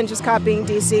meaningful than just copying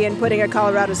DC and putting a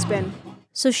Colorado spin.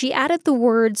 So she added the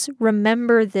words,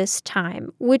 "Remember this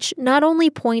time," which not only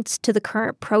points to the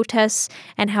current protests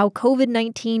and how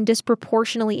COVID-19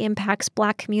 disproportionately impacts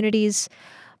Black communities,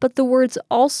 but the words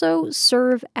also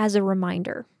serve as a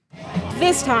reminder.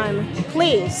 This time,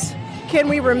 please, can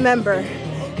we remember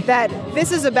that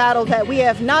this is a battle that we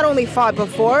have not only fought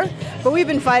before, but we've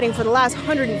been fighting for the last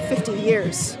 150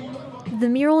 years. The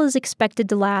mural is expected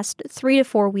to last 3 to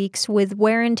 4 weeks with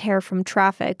wear and tear from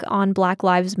traffic on Black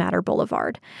Lives Matter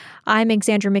Boulevard. I'm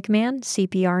Exandra McMahon,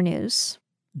 CPR News.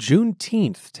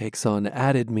 Juneteenth takes on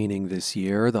added meaning this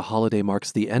year. The holiday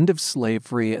marks the end of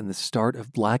slavery and the start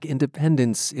of Black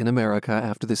independence in America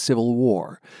after the Civil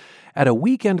War. At a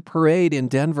weekend parade in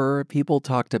Denver, people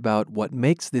talked about what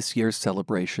makes this year's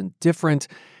celebration different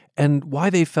and why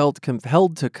they felt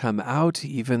compelled to come out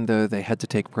even though they had to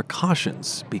take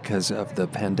precautions because of the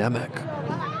pandemic.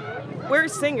 We're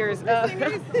singers.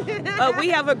 We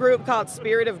have a group called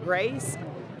Spirit of Grace.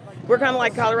 We're kind of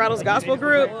like Colorado's gospel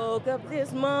group. I woke up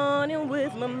this morning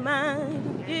with my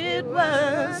mind. It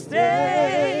was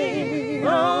stay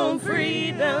on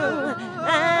freedom.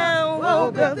 I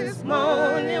woke up this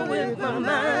morning with my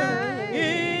mind.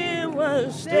 It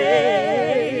was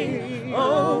stay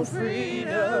on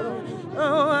freedom.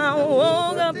 Oh, I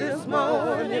woke up this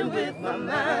morning with my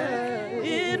mind.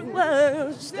 It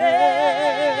was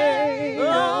stay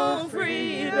on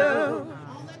freedom.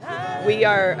 We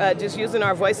are just using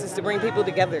our voices to bring people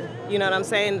together. You know what I'm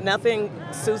saying? Nothing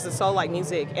soothes the soul like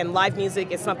music, and live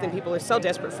music is something people are so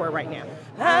desperate for right now.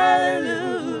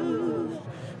 Hallelujah,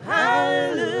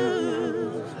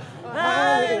 hallelujah,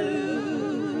 hallelujah.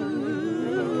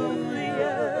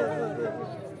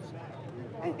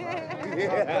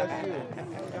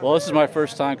 Well, this is my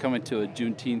first time coming to a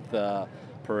Juneteenth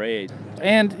parade.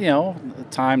 And,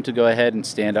 time to go ahead and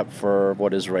stand up for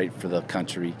what is right for the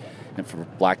country and for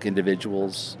Black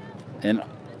individuals and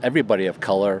everybody of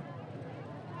color.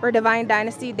 We're Divine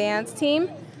Dynasty Dance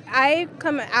Team. I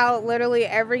come out literally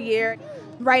every year.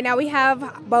 Right now we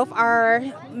have both our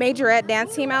majorette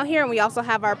dance team out here, and we also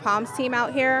have our Palms team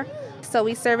out here. So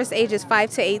we service ages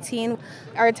 5 to 18.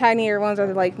 Our tinier ones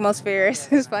are like most fierce.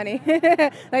 It's funny.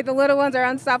 Like the little ones are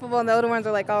unstoppable and the older ones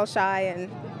are like all shy, and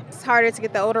it's harder to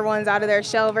get the older ones out of their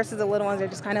shell versus the little ones are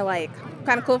just kind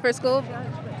of cool for school.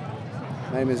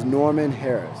 My name is Norman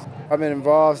Harris. I've been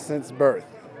involved since birth,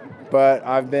 but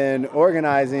I've been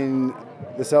organizing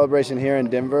the celebration here in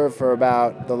Denver for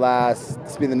about this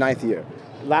will be the 9th year.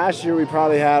 Last year we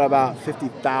probably had about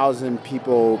 50,000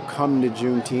 people come to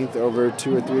Juneteenth over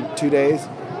 2 days.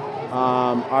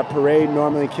 Our parade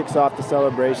normally kicks off the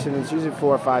celebration. It's usually 4,000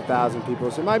 or 5,000 people,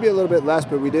 so it might be a little bit less,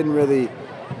 but we didn't really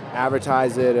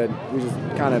advertise it, and we just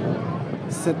kind of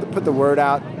put the word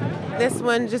out. This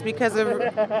one, just because of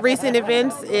recent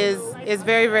events, is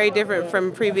very, very different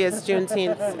from previous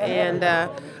Juneteenths and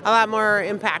a lot more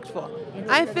impactful.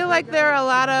 I feel like there are a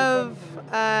lot of,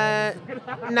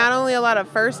 not only a lot of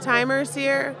first-timers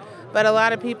here, but a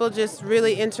lot of people just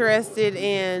really interested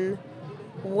in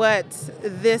what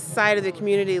this side of the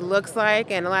community looks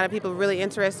like, and a lot of people really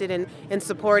interested in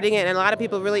supporting it, and a lot of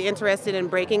people really interested in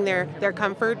breaking their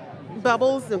comfort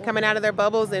bubbles and coming out of their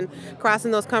bubbles and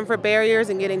crossing those comfort barriers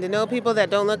and getting to know people that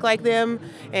don't look like them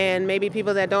and maybe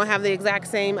people that don't have the exact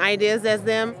same ideas as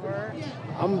them.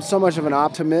 I'm so much of an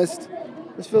optimist.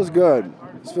 This feels good.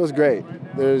 This feels great.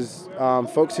 There's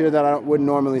folks here that I wouldn't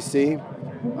normally see.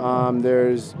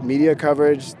 There's media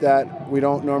coverage that we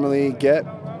don't normally get.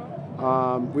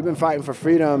 We've been fighting for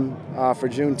freedom for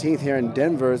Juneteenth here in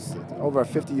Denver. It's over a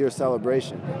 50-year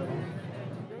celebration.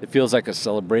 It feels like a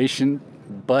celebration,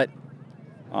 but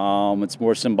it's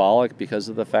more symbolic because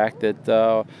of the fact that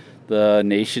the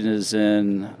nation is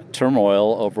in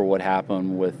turmoil over what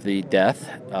happened with the death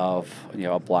of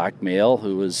a Black male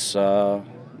who was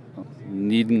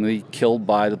needingly killed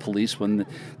by the police when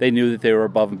they knew that they were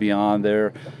above and beyond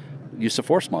their use of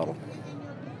force model.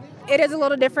 It is a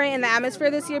little different in the atmosphere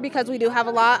this year because we do have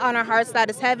a lot on our hearts that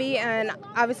is heavy, and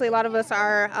obviously a lot of us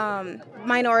are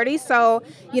minorities, so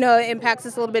it impacts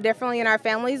us a little bit differently in our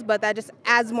families, but that just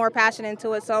adds more passion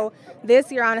into it. So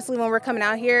this year, honestly, when we're coming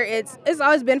out here, it's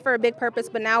always been for a big purpose,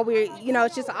 but now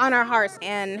it's just on our hearts,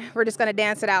 and we're just going to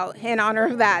dance it out in honor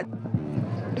of that.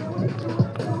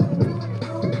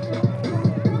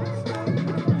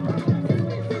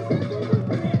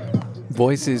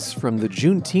 Voices from the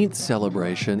Juneteenth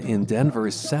celebration in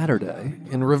Denver Saturday.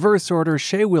 In reverse order,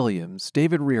 Shay Williams,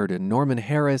 David Reardon, Norman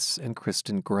Harris, and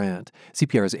Kristen Grant.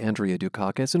 CPR's Andrea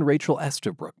Dukakis and Rachel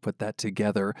Estabrook put that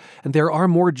together. And there are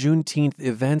more Juneteenth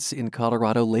events in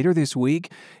Colorado later this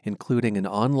week, including an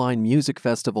online music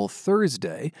festival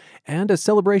Thursday and a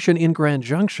celebration in Grand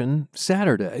Junction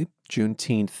Saturday.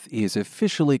 Juneteenth is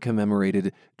officially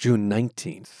commemorated June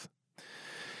 19th.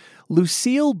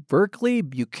 Lucille Berkeley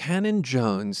Buchanan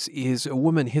Jones is a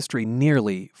woman history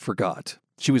nearly forgot.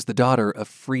 She was the daughter of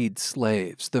freed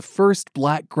slaves, the first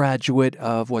Black graduate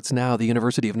of what's now the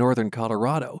University of Northern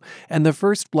Colorado, and the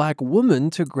first Black woman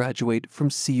to graduate from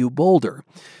CU Boulder.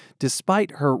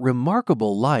 Despite her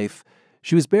remarkable life,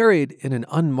 she was buried in an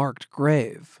unmarked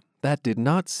grave. That did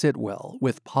not sit well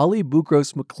with Polly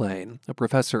Bougros McLean, a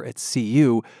professor at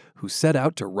CU, who set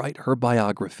out to write her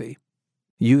biography.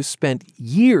 You spent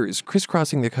years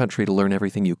crisscrossing the country to learn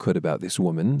everything you could about this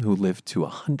woman who lived to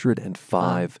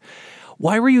 105.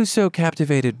 Why were you so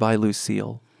captivated by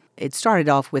Lucille? It started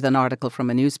off with an article from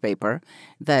a newspaper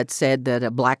that said that a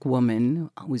Black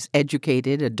woman who was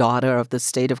educated, a daughter of the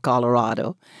state of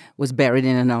Colorado, was buried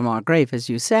in an unmarked grave, as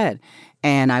you said.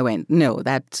 And I went, no,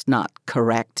 that's not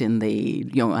correct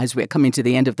as we're coming to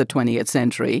the end of the 20th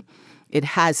century. It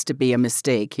has to be a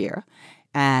mistake here.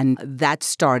 And that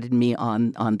started me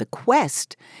on the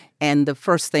quest. And the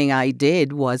first thing I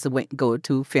did was go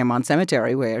to Fairmount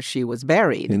Cemetery, where she was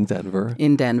buried. In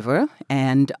Denver.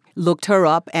 And looked her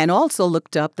up, and also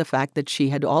looked up the fact that she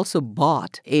had also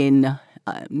bought in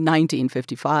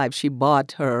 1955, she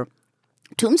bought her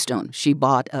tombstone. She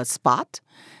bought a spot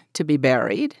to be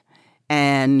buried.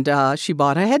 And she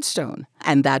bought a headstone,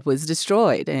 and that was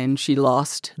destroyed. And she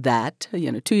lost that.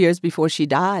 2 years before she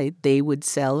died, they would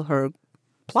sell her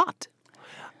plot.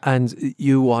 And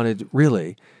you wanted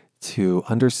really to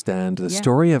understand the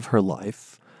story of her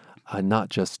life, not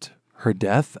just her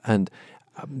death, and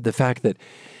the fact that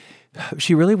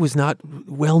she really was not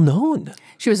well known.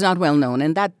 She was not well known,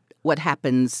 and that what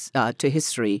happens to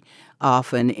history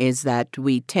often is that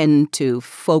we tend to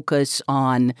focus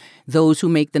on those who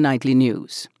make the nightly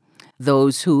news,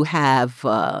 those who have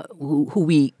who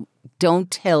we don't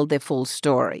tell their full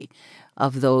story,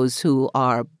 of those who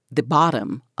are the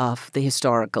bottom of the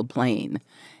historical plane.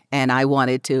 And I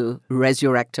wanted to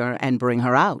resurrect her and bring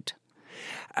her out.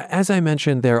 As I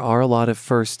mentioned, there are a lot of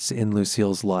firsts in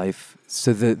Lucille's life.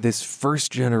 So this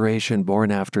first generation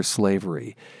born after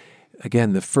slavery,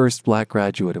 again, the first black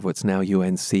graduate of what's now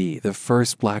UNC, the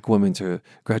first black woman to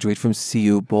graduate from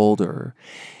CU Boulder.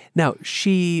 Now,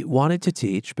 she wanted to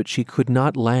teach, but she could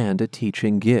not land a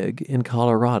teaching gig in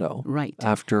Colorado. Right.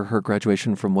 After her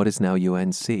graduation from what is now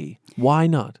UNC. Why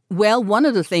not? Well, one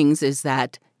of the things is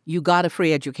that you got a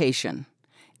free education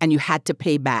and you had to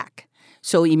pay back.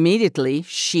 So immediately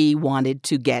she wanted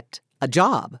to get a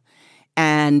job.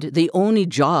 And the only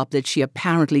job that she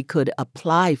apparently could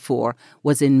apply for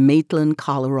was in Maitland,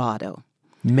 Colorado.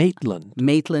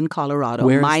 Maitland, Colorado.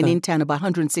 Where is mining that? town about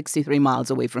 163 miles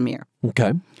away from here.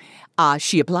 Okay.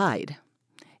 She applied.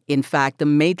 In fact, the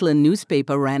Maitland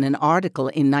newspaper ran an article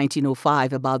in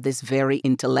 1905 about this very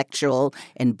intellectual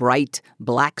and bright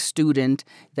black student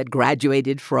that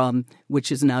graduated from,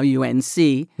 which is now UNC.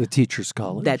 The Teachers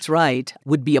College. That's right,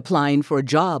 would be applying for a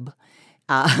job.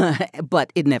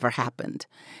 But it never happened.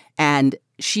 And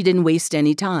she didn't waste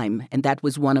any time, and that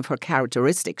was one of her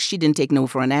characteristics. She didn't take no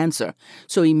for an answer.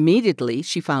 So immediately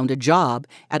she found a job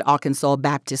at Arkansas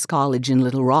Baptist College in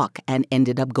Little Rock and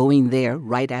ended up going there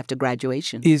right after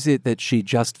graduation. Is it that she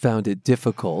just found it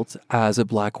difficult as a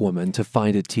black woman to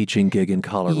find a teaching gig in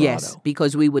Colorado? Yes,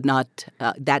 because we would not,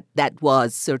 that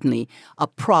was certainly a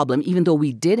problem, even though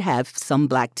we did have some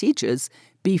black teachers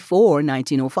before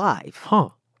 1905. Huh.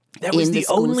 That was the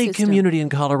only system. community in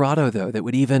Colorado, though, that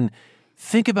would even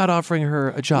think about offering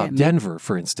her a job. Yeah, Denver,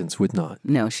 for instance, would not.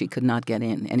 No, she could not get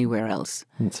in anywhere else.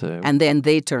 So And then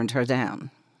they turned her down.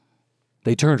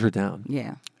 they turned her down.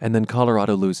 Yeah. And then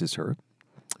Colorado loses her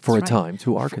for That's a right. time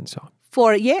to Arkansas.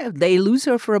 They lose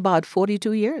her for about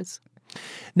 42 years.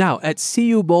 Now, at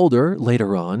CU Boulder,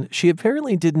 later on, she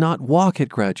apparently did not walk at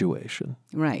graduation.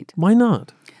 Right. Why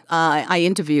not? I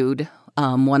interviewed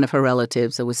one of her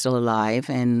relatives that was still alive,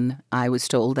 and I was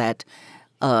told that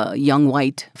a young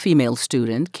white female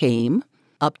student came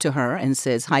up to her and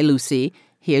says, "Hi, Lucy,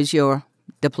 here's your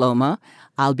diploma.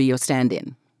 I'll be your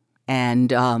stand-in."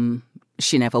 And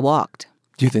she never walked.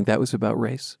 Do you think that was about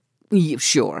race? Yeah,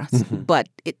 sure. But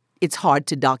it's hard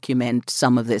to document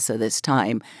some of this at this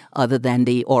time other than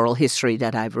the oral history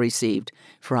that I've received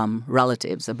from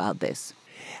relatives about this.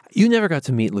 You never got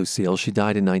to meet Lucille. She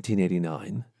died in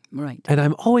 1989. Right. And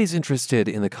I'm always interested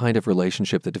in the kind of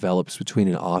relationship that develops between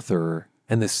an author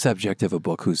and the subject of a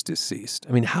book who's deceased.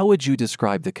 I mean, how would you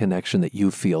describe the connection that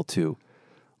you feel to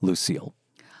Lucille?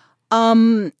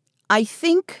 I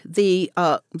think the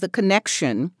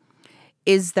connection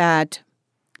is that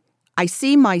I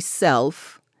see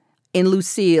myself in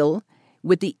Lucille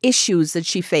with the issues that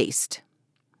she faced.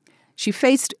 She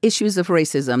faced issues of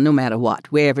racism no matter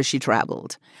what, wherever she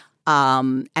traveled.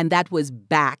 And that was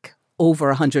back over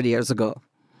 100 years ago.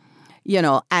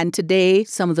 And today,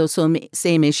 some of those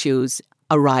same issues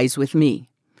arise with me.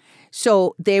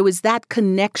 So there was that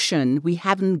connection. We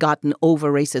haven't gotten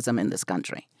over racism in this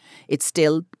country. It's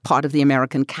still part of the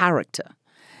American character.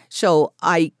 So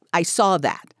I saw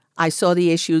that. I saw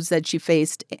the issues that she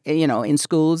faced, in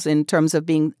schools in terms of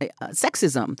being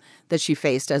sexism that she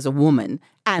faced as a woman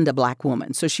and a black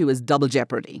woman. So she was double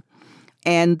jeopardy.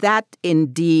 And that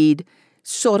indeed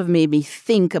sort of made me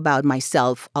think about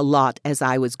myself a lot as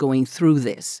I was going through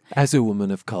this. As a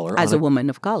woman of color. As a woman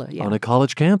of color, yeah. On a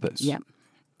college campus. Yeah.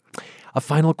 A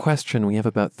final question. We have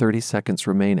about 30 seconds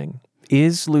remaining.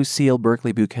 Is Lucille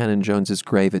Berkeley Buchanan Jones's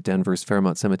grave at Denver's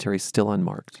Fairmount Cemetery still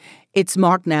unmarked? It's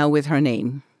marked now with her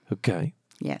name. Okay.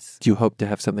 Yes. Do you hope to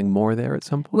have something more there at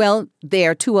some point? Well,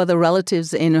 there are two other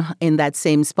relatives in that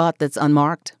same spot that's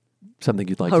unmarked. Something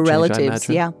you'd like her to change, relatives, I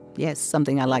imagine? yeah. Yes,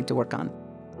 something I'd like to work on.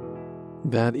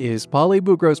 That is Polly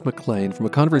Bougros-McLean from a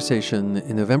conversation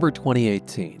in November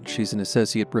 2018. She's an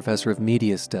associate professor of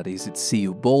media studies at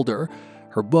CU Boulder.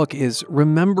 Her book is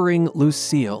Remembering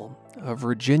Lucille, a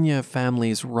Virginia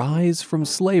family's rise from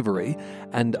slavery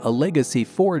and a legacy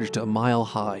forged a mile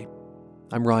high.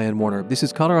 I'm Ryan Warner. This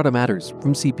is Colorado Matters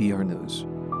from CPR News.